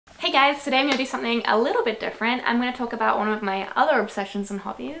Hey guys, today I'm going to do something a little bit different. I'm going to talk about one of my other obsessions and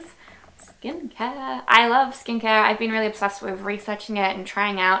hobbies, skincare. I love skincare. I've been really obsessed with researching it and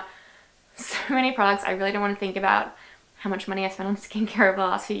trying out so many products. I really don't want to think about how much money I spent on skincare over the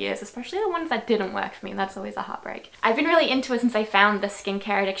last few years, especially the ones that didn't work for me. That's always a heartbreak. I've been really into it since I found the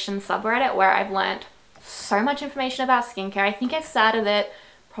skincare addiction subreddit, where I've learned so much information about skincare. I think I started it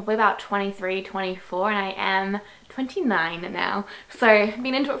probably about 23, 24, and I am 29 now. So I've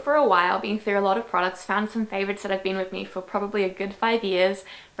been into it for a while, been through a lot of products, found some favorites that have been with me for probably a good 5 years.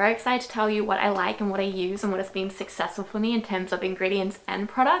 Very excited to tell you what I like and what I use and what has been successful for me in terms of ingredients and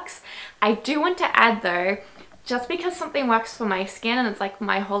products. I do want to add though, just because something works for my skin and it's like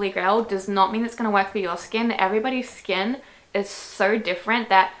my holy grail does not mean it's going to work for your skin. Everybody's skin is so different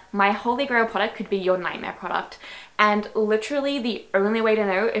that my holy grail product could be your nightmare product. And literally the only way to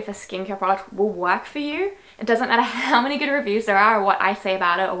know if a skincare product will work for you, it doesn't matter how many good reviews there are or what I say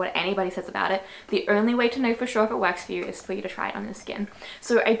about it or what anybody says about it, the only way to know for sure if it works for you is for you to try it on your skin.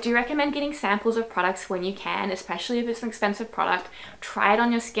 So I do recommend getting samples of products when you can, especially if it's an expensive product. Try it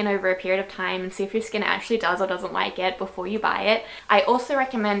on your skin over a period of time and see if your skin actually does or doesn't like it before you buy it. I also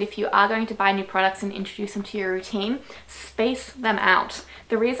recommend, if you are going to buy new products and introduce them to your routine, space them out.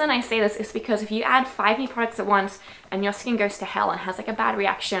 The reason I say this is because if you add 5 new products at once and your skin goes to hell and has like a bad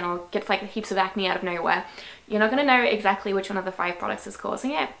reaction or gets like heaps of acne out of nowhere, you're not going to know exactly which one of the 5 products is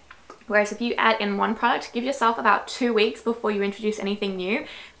causing it. Whereas if you add in one product, give yourself about 2 weeks before you introduce anything new,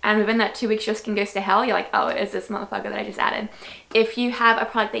 and within that 2 weeks your skin goes to hell, you're like, oh, it is this motherfucker that I just added. If you have a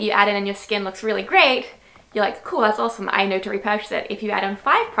product that you add in and your skin looks really great, you're like, cool, that's awesome, I know to repurchase it. If you add in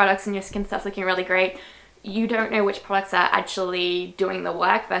 5 products and your skin starts looking really great, you don't know which products are actually doing the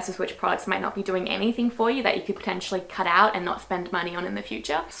work versus which products might not be doing anything for you that you could potentially cut out and not spend money on in the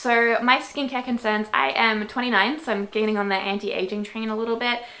future. So my skincare concerns, I am 29, so I'm getting on the anti-aging train a little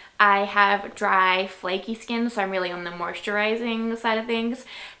bit. I have dry, flaky skin, so I'm really on the moisturizing side of things.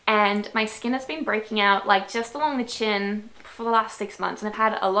 And my skin has been breaking out like just along the chin for the last 6 months, and I've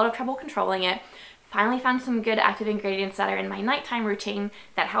had a lot of trouble controlling it. Finally found some good active ingredients that are in my nighttime routine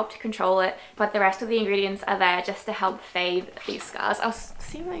that help to control it, but the rest of the ingredients are there just to help fade these scars. I'll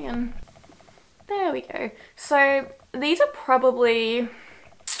see if I can... There we go. So these are probably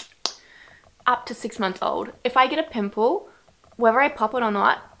up to 6 months old. If I get a pimple, whether I pop it or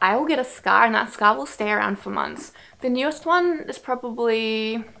not, I will get a scar and that scar will stay around for months. The newest one is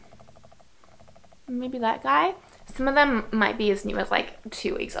probably maybe that guy. Some of them might be as new as like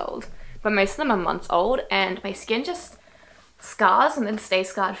 2 weeks old, but most of them are months old, and my skin just scars and then stays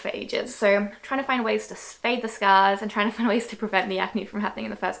scarred for ages. So I'm trying to find ways to fade the scars and trying to find ways to prevent the acne from happening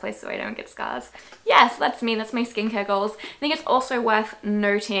in the first place so I don't get scars. Yes, that's me, that's my skincare goals. I think it's also worth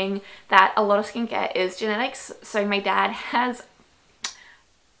noting that a lot of skincare is genetics. So my dad has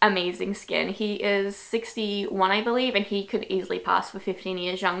amazing skin. He is 61, I believe, and he could easily pass for 15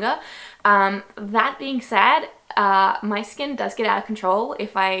 years younger. That being said, my skin does get out of control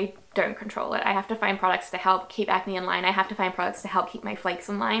if I don't control it. I have to find products to help keep acne in line. I have to find products to help keep my flakes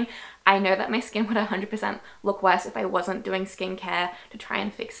in line. I know that my skin would 100% look worse if I wasn't doing skincare to try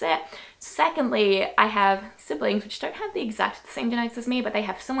and fix it. Secondly, I have siblings which don't have the exact same genetics as me, but they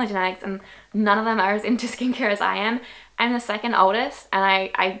have similar genetics, and none of them are as into skincare as I am. I'm the second oldest, and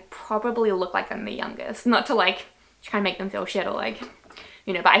I probably look like I'm the youngest. Not to like try and make them feel shit or like,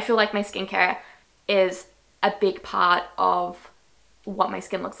 you know, but I feel like my skincare is a big part of what my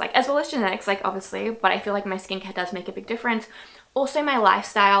skin looks like, as well as genetics, like obviously, but I feel like my skincare does make a big difference. Also my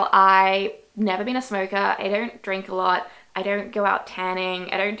lifestyle, I've never been a smoker, I don't drink a lot, I don't go out tanning,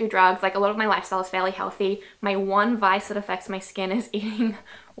 I don't do drugs, like a lot of my lifestyle is fairly healthy. My one vice that affects my skin is eating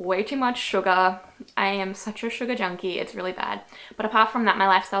way too much sugar. I am such a sugar junkie, it's really bad. But apart from that, my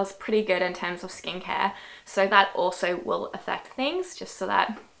lifestyle is pretty good in terms of skincare, so that also will affect things, just so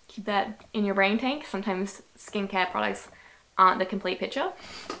that, keep that in your brain tank. Sometimes skincare products aren't the complete picture.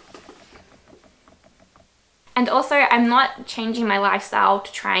 And also, I'm not changing my lifestyle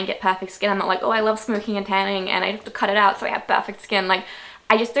to try and get perfect skin. I'm not like, oh, I love smoking and tanning and I have to cut it out so I have perfect skin. Like,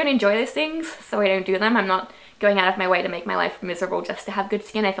 I just don't enjoy those things, so I don't do them. I'm not going out of my way to make my life miserable just to have good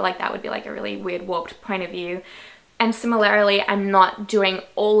skin. I feel like that would be like a really weird, warped point of view. And similarly, I'm not doing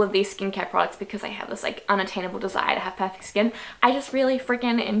all of these skincare products because I have this like unattainable desire to have perfect skin. I just really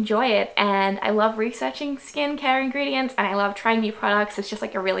freaking enjoy it, and I love researching skincare ingredients, and I love trying new products. It's just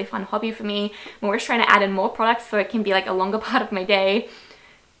like a really fun hobby for me. I'm always trying to add in more products so it can be like a longer part of my day.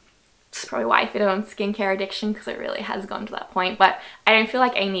 It's probably why I fit it on skincare addiction, because it really has gone to that point, but I don't feel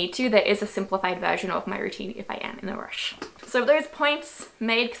like I need to. There is a simplified version of my routine if I am in a rush. So those points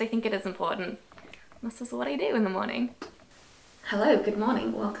made, because I think it is important. This is what I do in the morning. Hello, good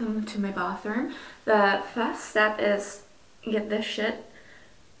morning. Welcome to my bathroom. The first step is get this shit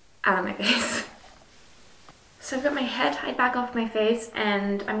out of my face. So I've got my hair tied back off my face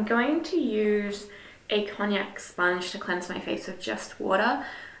and I'm going to use a Konjac sponge to cleanse my face with just water.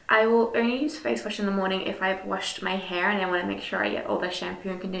 I will only use face wash in the morning if I've washed my hair and I want to make sure I get all the shampoo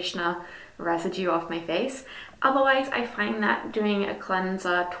and conditioner residue off my face. Otherwise, I find that doing a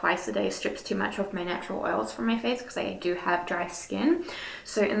cleanser twice a day strips too much of my natural oils from my face because I do have dry skin.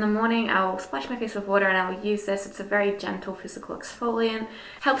 So in the morning, I'll splash my face with water and I'll use this. It's a very gentle physical exfoliant.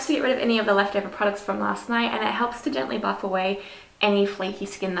 Helps to get rid of any of the leftover products from last night, and it helps to gently buff away any flaky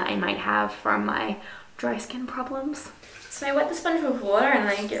skin that I might have from my dry skin problems. So I wet the sponge with water and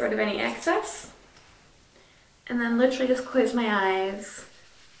then get rid of any excess. And then literally just close my eyes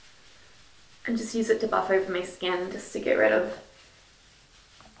and just use it to buff over my skin, just to get rid of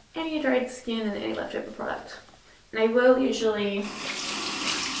any dried skin and any leftover product. And I will usually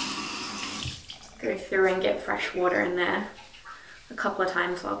go through and get fresh water in there a couple of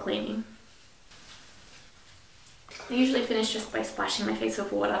times while cleaning. I usually finish just by splashing my face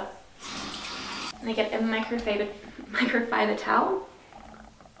with water. And I get a microfiber towel.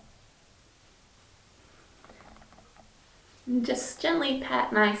 And just gently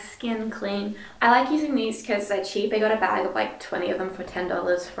pat my skin clean. I like using these because they're cheap. I got a bag of like 20 of them for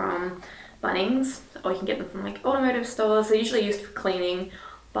 $10 from Bunnings, or you can get them from like automotive stores. They're usually used for cleaning,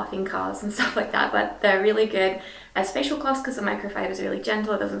 buffing cars and stuff like that, but they're really good as facial cloths because the microfiber is really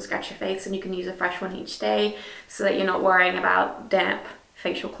gentle, it doesn't scratch your face, and you can use a fresh one each day so that you're not worrying about damp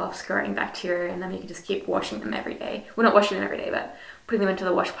facial cloths growing bacteria, and then you can just keep washing them every day. Well, not washing them every day, but putting them into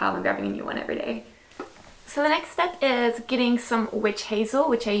the wash pile and grabbing a new one every day. So the next step is getting some witch hazel,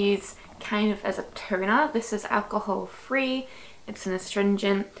 which I use kind of as a toner. This is alcohol free, it's an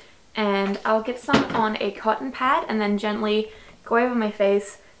astringent, and I'll get some on a cotton pad and then gently go over my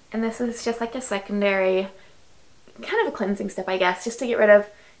face. And this is just like a secondary, kind of a cleansing step, I guess, just to get rid of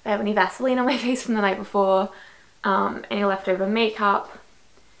if I have any Vaseline on my face from the night before, any leftover makeup,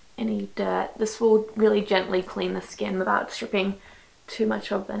 any dirt. This will really gently clean the skin without stripping too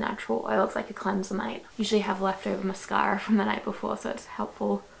much of the natural oils like a cleanser might. Usually have leftover mascara from the night before, so it's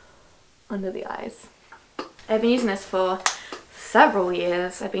helpful under the eyes. I've been using this for several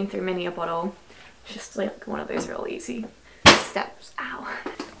years. I've been through many a bottle. It's just like one of those real easy steps. Ow.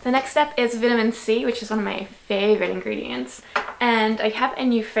 The next step is vitamin C, which is one of my favorite ingredients. And I have a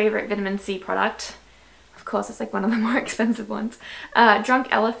new favorite vitamin C product. Of course, it's like one of the more expensive ones. Drunk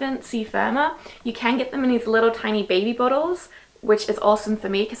Elephant C Firma. You can get them in these little tiny baby bottles, which is awesome for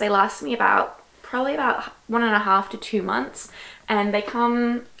me because they last me probably about 1.5 to 2 months. And they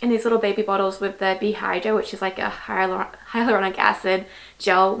come in these little baby bottles with the Hydra, which is like a hyaluronic acid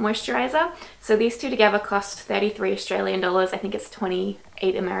gel moisturizer. So these two together cost 33 Australian dollars. I think it's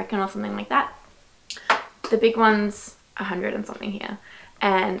 28 American or something like that. The big one's 100 and something here.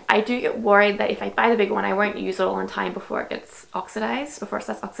 And I do get worried that if I buy the big one, I won't use it all in time before it gets oxidized, before it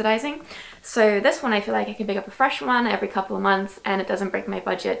starts oxidizing. So this one, I feel like I can pick up a fresh one every couple of months and it doesn't break my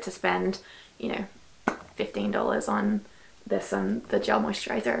budget to spend, you know, $15 on this and the gel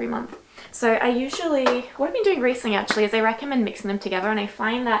moisturizer every month. So I usually, what I've been doing recently actually is I recommend mixing them together, and I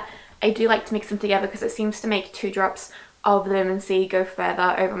find that I do like to mix them together because it seems to make 2 drops of the vitamin C go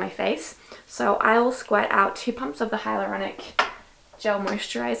further over my face. So I will squirt out 2 pumps of the hyaluronic gel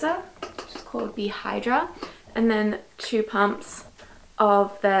moisturizer, which is called Hydra, and then 2 pumps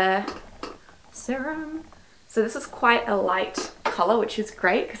of the serum. So this is quite a light color, which is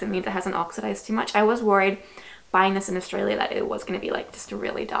great because it means it hasn't oxidized too much. I was worried buying this in Australia that it was going to be like just a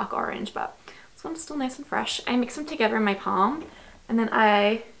really dark orange, but this one's still nice and fresh. I mix them together in my palm and then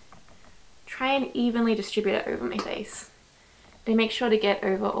I try and evenly distribute it over my face. I make sure to get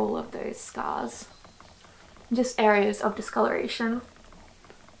over all of those scars, just areas of discoloration.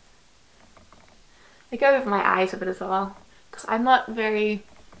 I go over my eyes with it as well because I'm not very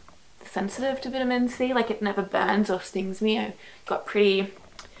sensitive to vitamin C. Like, it never burns or stings me. I've got pretty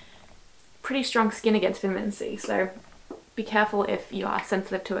strong skin against vitamin C, so be careful if you are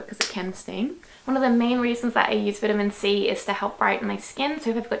sensitive to it because it can sting. One of the main reasons that I use vitamin C is to help brighten my skin. So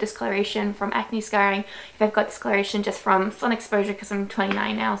if I've got discoloration from acne scarring, if I've got discoloration just from sun exposure, because I'm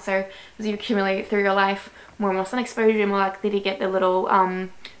 29 now, so as you accumulate through your life more and more sun exposure, you're more likely to get the little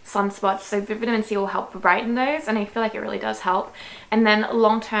sunspots. So vitamin C will help brighten those, and I feel like it really does help. And then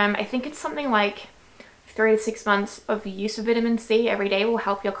long term, I think it's something like 3 to 6 months of use of vitamin C every day will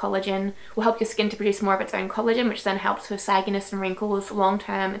help your collagen, will help your skin to produce more of its own collagen, which then helps with sagginess and wrinkles. Long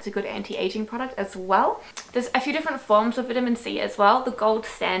term, it's a good anti-aging product as well. There's a few different forms of vitamin C as well. The gold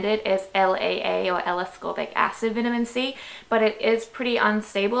standard is LAA or L-ascorbic acid vitamin C, but it is pretty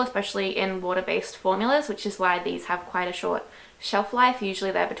unstable, especially in water-based formulas, which is why these have quite a short shelf life.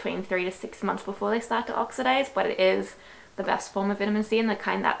 Usually they're between 3 to 6 months before they start to oxidize, but it is the best form of vitamin C and the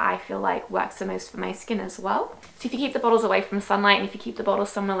kind that I feel like works the most for my skin as well. So if you keep the bottles away from sunlight and if you keep the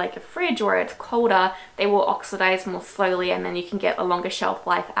bottles somewhere like a fridge where it's colder, they will oxidize more slowly and then you can get a longer shelf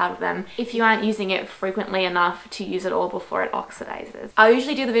life out of them if you aren't using it frequently enough to use it all before it oxidizes. I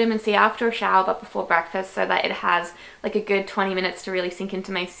usually do the vitamin C after a shower but before breakfast so that it has like a good 20 minutes to really sink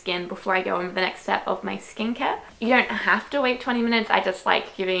into my skin before I go on with the next step of my skincare. You don't have to wait 20 minutes. I just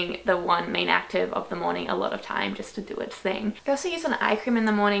like giving the one main active of the morning a lot of time just to do its thing. I also use an eye cream in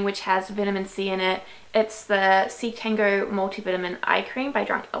the morning which has vitamin C in it. It's the C Tango Multivitamin Eye Cream by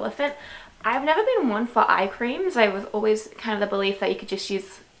Drunk Elephant. I've never been one for eye creams. I was always kind of the belief that you could just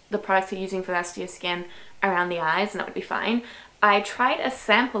use the products you're using for the rest of your skin around the eyes and that would be fine. I tried a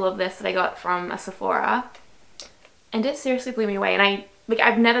sample of this that I got from a Sephora and it seriously blew me away. And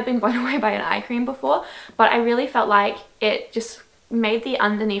I've never been blown away by an eye cream before, but I really felt like it just made the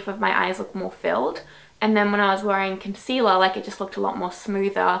underneath of my eyes look more filled. And then when I was wearing concealer, like it just looked a lot more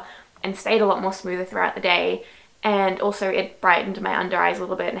smoother and stayed a lot more smoother throughout the day. And also it brightened my under eyes a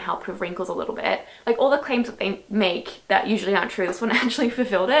little bit and helped with wrinkles a little bit. Like all the claims that they make that usually aren't true, this one actually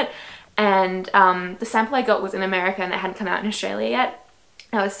fulfilled it. And the sample I got was in America and it hadn't come out in Australia yet.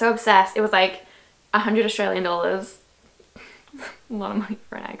 I was so obsessed. It was like 100 Australian dollars. A lot of money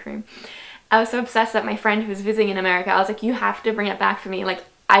for an eye cream. I was so obsessed that my friend who was visiting in America, I was like, you have to bring it back for me. Like,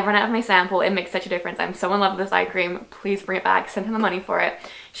 I run out of my sample. It makes such a difference. I'm so in love with this eye cream. Please bring it back. Send her the money for it.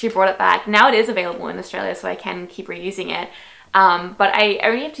 She brought it back. Now it is available in Australia, so I can keep reusing it. But I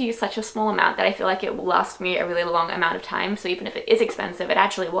only have to use such a small amount that I feel like it will last me a really long amount of time. So even if it is expensive, it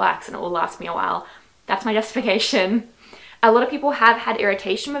actually works and it will last me a while. That's my justification. A lot of people have had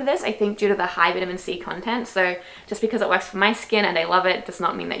irritation with this, I think due to the high vitamin C content. So just because it works for my skin and I love it does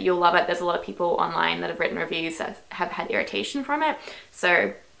not mean that you'll love it. There's a lot of people online that have written reviews that have had irritation from it.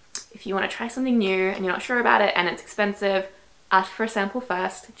 So if you want to try something new and you're not sure about it and it's expensive, ask for a sample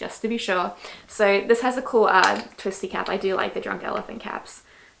first just to be sure. So this has a cool twisty cap. I do like the Drunk Elephant caps.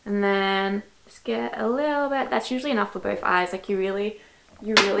 And then just get a little bit. That's usually enough for both eyes. Like you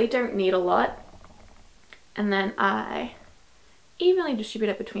really don't need a lot. And then I evenly distribute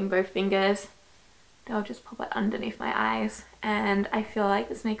it between both fingers. I'll just pop it underneath my eyes and I feel like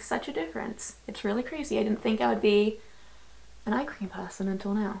this makes such a difference. It's really crazy. I didn't think I would be an eye cream person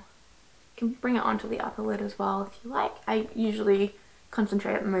until now. You can bring it onto the upper lid as well if you like. I usually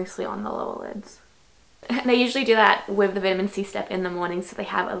concentrate mostly on the lower lids. And I usually do that with the vitamin C step in the morning so they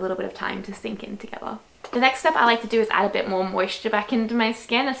have a little bit of time to sink in together. The next step I like to do is add a bit more moisture back into my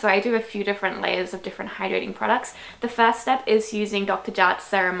skin, so I do a few different layers of different hydrating products. The first step is using Dr. Jart's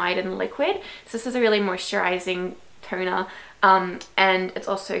Ceramidin liquid. So this is a really moisturizing toner and it's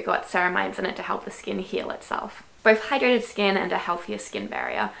also got ceramides in it to help the skin heal itself. Both hydrated skin and a healthier skin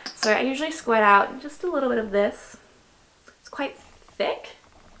barrier. So I usually squirt out just a little bit of this. It's quite thick.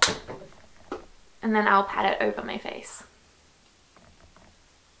 And then I'll pat it over my face.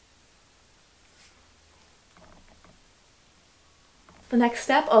 The next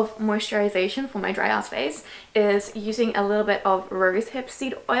step of moisturization for my dry ass face is using a little bit of rosehip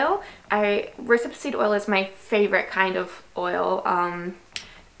seed oil. Rosehip seed oil is my favorite kind of oil.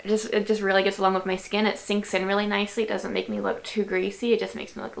 It just really gets along with my skin. It sinks in really nicely. It doesn't make me look too greasy. It just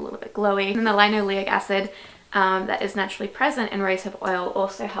makes me look a little bit glowy. And the linoleic acid that is naturally present in rosehip oil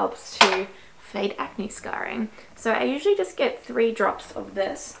also helps to fade acne scarring. So I usually just get 3 drops of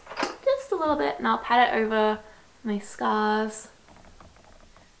this, just a little bit, and I'll pat it over my scars.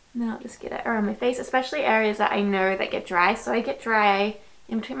 And then I'll just get it around my face, especially areas that I know that get dry. So I get dry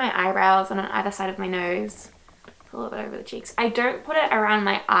in between my eyebrows and on either side of my nose. A little bit over the cheeks. I don't put it around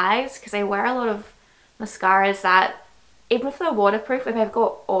my eyes because I wear a lot of mascaras that, even if they're waterproof, if I've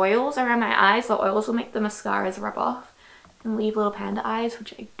got oils around my eyes, the oils will make the mascaras rub off and leave little panda eyes,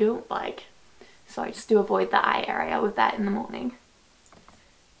 which I don't like. So I just do avoid the eye area with that in the morning.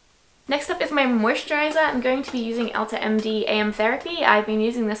 Next up is my moisturizer. I'm going to be using EltaMD AM Therapy. I've been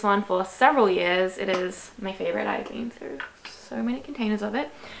using this one for several years. It is my favorite. I've been through so many containers of it.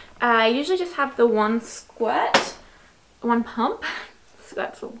 I usually just have the one squirt, one pump.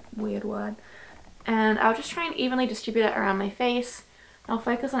 Squirt's a weird word. And I'll just try and evenly distribute it around my face. I'll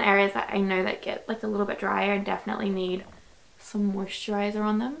focus on areas that I know that get like a little bit drier and definitely need some moisturizer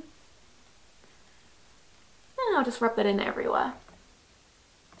on them. and I'll just rub that in everywhere.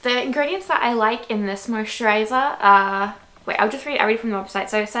 The ingredients that I like in this moisturiser are, wait, I'll read from the website.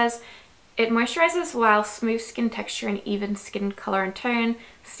 So it says, it moisturizes while smooth skin texture and even skin color and tone,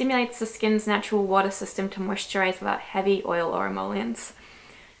 stimulates the skin's natural water system to moisturize without heavy oil or emollients.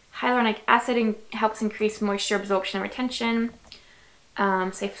 Hyaluronic acid helps increase moisture absorption and retention,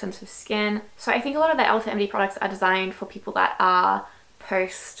 safe for sensitive skin. So I think a lot of the EltaMD products are designed for people that are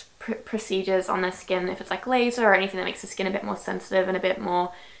post procedures on their skin, if it's like laser or anything that makes the skin a bit more sensitive and a bit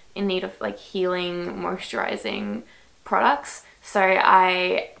more in need of like healing, moisturizing products. So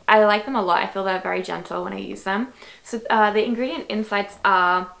I like them a lot. I feel they're very gentle when I use them. So the ingredient insights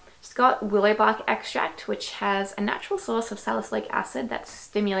are, it's got willow bark extract, which has a natural source of salicylic acid that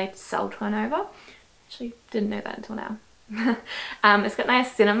stimulates cell turnover. Actually didn't know that until now. It's got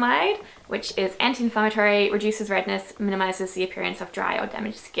niacinamide, which is anti-inflammatory, reduces redness, minimizes the appearance of dry or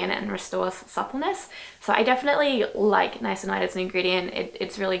damaged skin, and restores suppleness. So I definitely like niacinamide as an ingredient.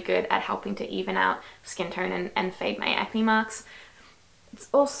 It's really good at helping to even out skin tone and fade my acne marks. It's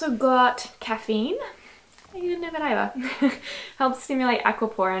also got caffeine. I didn't know that either. Helps stimulate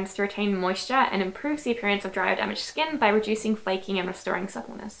aquaporins to retain moisture and improves the appearance of dry or damaged skin by reducing flaking and restoring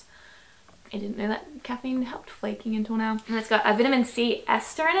suppleness. I didn't know that caffeine helped flaking until now. And it's got a vitamin C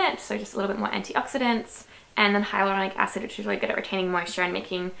ester in it, so just a little bit more antioxidants, and then hyaluronic acid, which is really good at retaining moisture and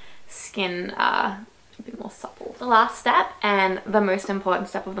making skin a bit more supple. The last step, and the most important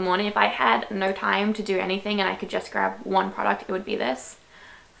step of the morning, if I had no time to do anything and I could just grab one product, it would be this.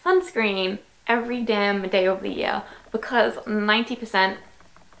 Sunscreen every damn day of the year, because 90%,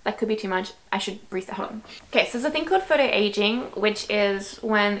 that could be too much. I should reset. Hold on. Okay, so there's a thing called photoaging, which is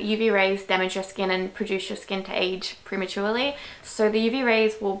when UV rays damage your skin and produce your skin to age prematurely. So the UV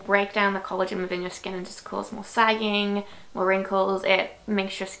rays will break down the collagen within your skin and just cause more sagging, more wrinkles. It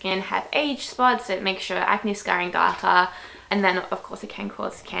makes your skin have age spots. It makes your acne scarring darker. And then, of course, it can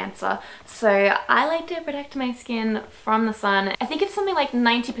cause cancer. So I like to protect my skin from the sun. I think it's something like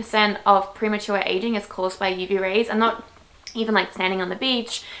 90% of premature aging is caused by UV rays, and not even like standing on the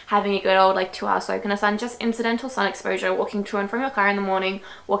beach, having a good old like 2-hour soak in the sun, just incidental sun exposure, walking to and from your car in the morning,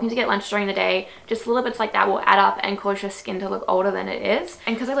 walking to get lunch during the day, just little bits like that will add up and cause your skin to look older than it is.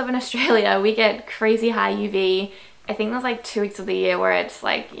 And because I live in Australia, we get crazy high UV. I think there's like 2 weeks of the year where it's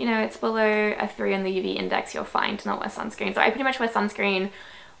like, you know, it's below a 3 on the UV index, you're fine to not wear sunscreen. So I pretty much wear sunscreen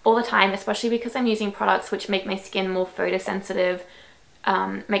all the time, especially because I'm using products which make my skin more photosensitive,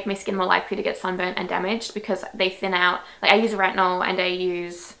 make my skin more likely to get sunburnt and damaged because they thin out. Like I use retinol and I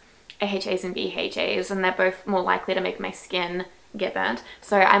use AHAs and BHAs, and they're both more likely to make my skin get burnt.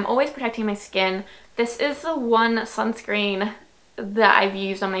 So I'm always protecting my skin. This is the one sunscreen that I've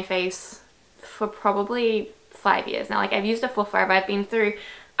used on my face for probably 5 years now. Like I've used it for forever. I've been through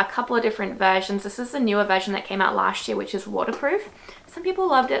a couple of different versions. This is the newer version that came out last year, which is waterproof. Some people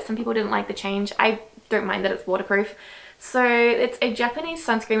loved it, some people didn't like the change. I don't mind that it's waterproof. So it's a Japanese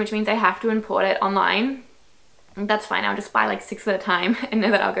sunscreen, which means I have to import it online. That's fine, I'll just buy like 6 at a time and know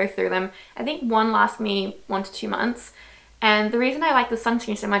that I'll go through them. I think one lasts me 1 to 2 months. And the reason I like the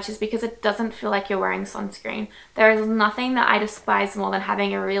sunscreen so much is because it doesn't feel like you're wearing sunscreen. There is nothing that I despise more than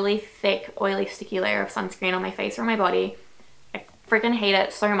having a really thick, oily, sticky layer of sunscreen on my face or my body. I freaking hate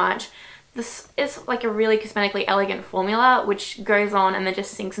it so much. This is like a really cosmetically elegant formula which goes on and then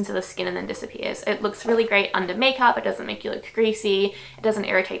just sinks into the skin and then disappears. It looks really great under makeup, it doesn't make you look greasy, it doesn't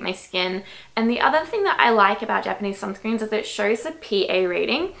irritate my skin. And the other thing that I like about Japanese sunscreens is that it shows the PA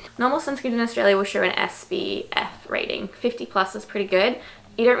rating. Normal sunscreens in Australia will show an SPF rating. 50 plus is pretty good.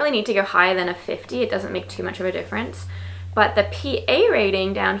 You don't really need to go higher than a 50, it doesn't make too much of a difference. But the PA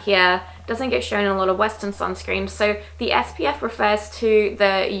rating down here doesn't get shown in a lot of Western sunscreens. So the SPF refers to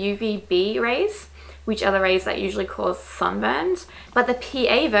the UVB rays, which are the rays that usually cause sunburns. But the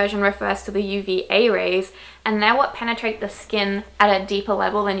PA version refers to the UVA rays, and they're what penetrate the skin at a deeper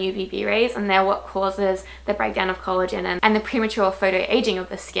level than UVB rays, and they're what causes the breakdown of collagen and the premature photoaging of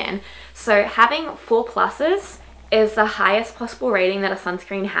the skin. So having 4 pluses is the highest possible rating that a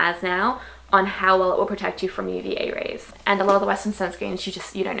sunscreen has now on how well it will protect you from UVA rays. And a lot of the Western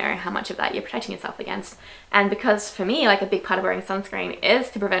sunscreens, you don't know how much of that you're protecting yourself against. And because for me, like a big part of wearing sunscreen is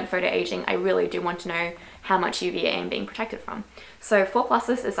to prevent photoaging, I really do want to know how much UVA I'm being protected from. So 4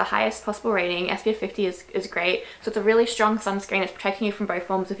 pluses is the highest possible rating. SPF 50 is great. So it's a really strong sunscreen. It's protecting you from both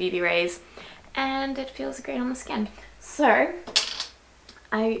forms of UV rays, and it feels great on the skin. So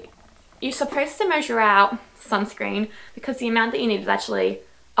you're supposed to measure out sunscreen because the amount that you need is actually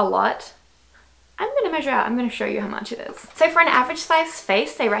a lot. I'm going to measure out, I'm going to show you how much it is. So for an average size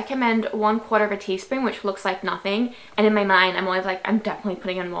face, they recommend 1/4 teaspoon, which looks like nothing. And in my mind, I'm always like, I'm definitely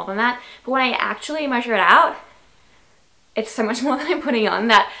putting in more than that. But when I actually measure it out, it's so much more than I'm putting on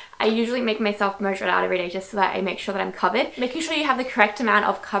that I usually make myself measure it out every day just so that I make sure that I'm covered. Making sure you have the correct amount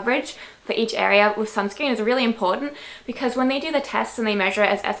of coverage for each area with sunscreen is really important, because when they do the tests and they measure it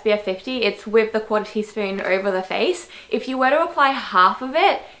as SPF 50, it's with the 1/4 teaspoon over the face. If you were to apply half of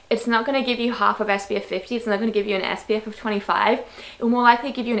it, it's not going to give you half of SPF 50, it's not going to give you an SPF of 25. It will more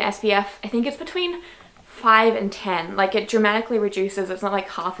likely give you an SPF, I think it's between 5 and 10. Like, it dramatically reduces. It's not like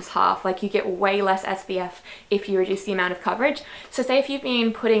half is half. Like, you get way less SPF if you reduce the amount of coverage. So say if you've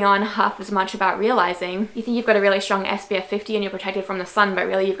been putting on half as much without realizing, you think you've got a really strong SPF 50 and you're protected from the sun, but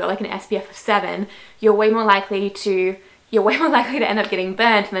really you've got like an SPF of 7, you're way more likely to end up getting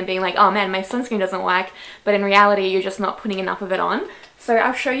burnt and then being like, oh man, my sunscreen doesn't work, but in reality you're just not putting enough of it on. So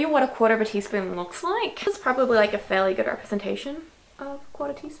I'll show you what a 1/4 teaspoon looks like. This is probably like a fairly good representation of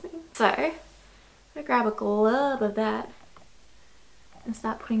 1/4 teaspoon. So I grab a glove of that and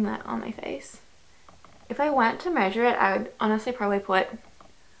start putting that on my face. If I went to measure it, I would honestly probably put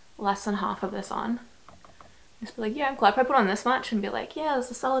less than half of this on. Just be like, yeah, I'm glad I put on this much, and be like, yeah,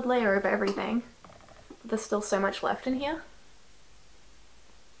 there's a solid layer of everything. But there's still so much left in here.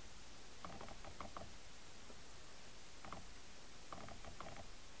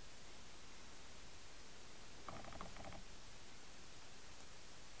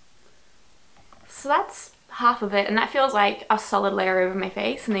 So that's half of it, and that feels like a solid layer over my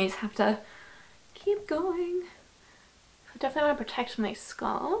face, and then you just have to keep going. I definitely want to protect my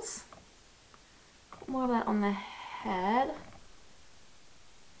scars. Put more of that on the head.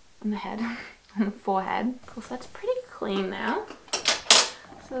 On the forehead. Of course, that's pretty clean now.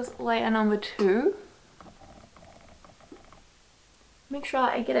 So there's layer number 2. Make sure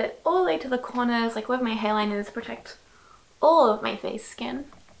I get it all the way to the corners, like where my hairline is, protect all of my face skin.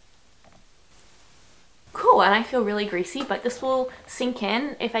 Cool, and I feel really greasy, but this will sink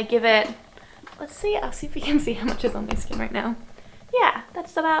in if I give it, let's see, I'll see if we can see how much is on my skin right now. Yeah,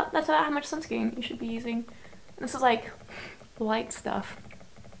 that's about how much sunscreen you should be using. This is like light stuff.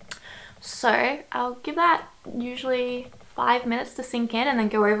 So I'll give that usually 5 minutes to sink in, and then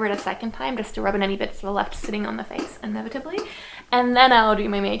go over it a second time just to rub in any bits that are left sitting on the face inevitably. And then I'll do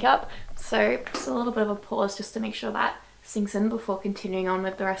my makeup. So just a little bit of a pause just to make sure that sinks in before continuing on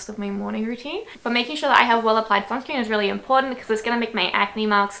with the rest of my morning routine. But making sure that I have well applied sunscreen is really important, because it's going to make my acne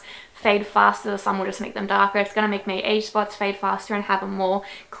marks fade faster. The sun will just make them darker. It's going to make my age spots fade faster and have a more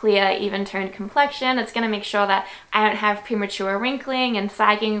clear, even toned complexion. It's going to make sure that I don't have premature wrinkling and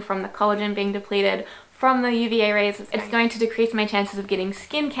sagging from the collagen being depleted from the UVA rays. It's going to decrease my chances of getting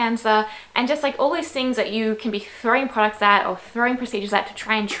skin cancer, and just like all those things that you can be throwing products at or throwing procedures at to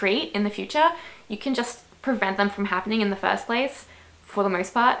try and treat in the future, you can just prevent them from happening in the first place, for the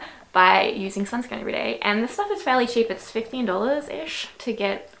most part, by using sunscreen every day. And this stuff is fairly cheap. It's $15-ish to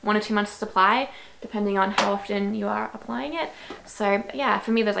get 1 or 2 months supply, depending on how often you are applying it. So yeah,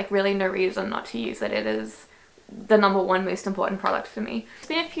 for me there's like really no reason not to use it. It is the #1 most important product for me. It's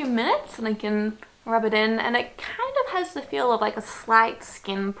been a few minutes and I can rub it in, and it kind of has the feel of like a slight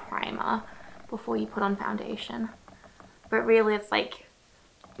skin primer before you put on foundation. But really it's like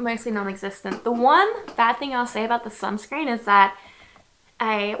mostly non-existent. The one bad thing I'll say about the sunscreen is that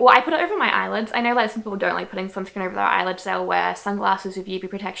I put it over my eyelids. I know that some people don't like putting sunscreen over their eyelids. They'll wear sunglasses with UV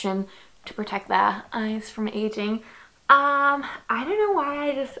protection to protect their eyes from aging. I don't know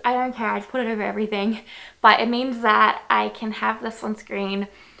why, I don't care. I just put it over everything. But it means that I can have the sunscreen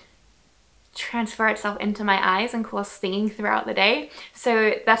transfer itself into my eyes and cause stinging throughout the day.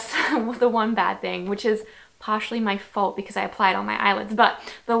 So that's the one bad thing, which is partially my fault because I applied on my eyelids. But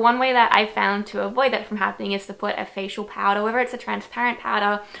the one way that I found to avoid that from happening is to put a facial powder, whether it's a transparent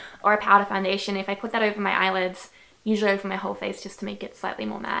powder or a powder foundation. If I put that over my eyelids, usually over my whole face just to make it slightly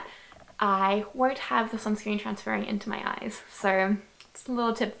more matte, I won't have the sunscreen transferring into my eyes. So it's a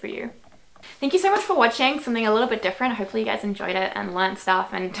little tip for you. Thank you so much for watching something a little bit different. Hopefully you guys enjoyed it and learned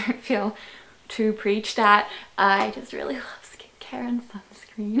stuff and don't feel too preached at. I just really love skincare and sunscreen.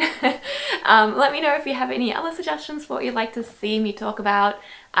 Let me know if you have any other suggestions for what you'd like to see me talk about.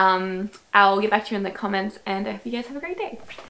 I'll get back to you in the comments, and I hope you guys have a great day.